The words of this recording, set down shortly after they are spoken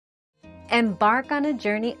Embark on a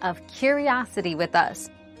journey of curiosity with us.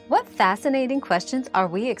 What fascinating questions are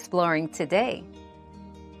we exploring today?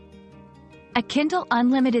 A Kindle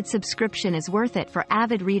Unlimited subscription is worth it for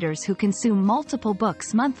avid readers who consume multiple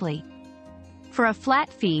books monthly. For a flat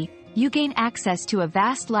fee, you gain access to a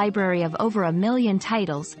vast library of over 1 million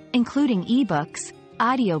titles, including ebooks,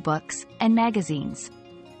 audiobooks, and magazines.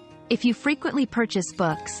 If you frequently purchase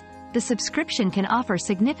books, the subscription can offer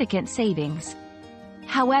significant savings.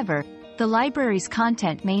 However, the library's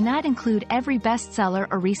content may not include every bestseller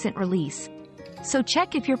or recent release. So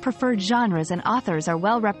check if your preferred genres and authors are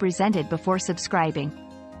well represented before subscribing.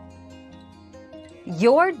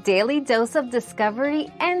 Your daily dose of discovery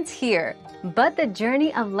ends here, but the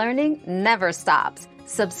journey of learning never stops.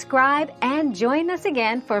 Subscribe and join us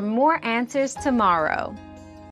again for more answers tomorrow.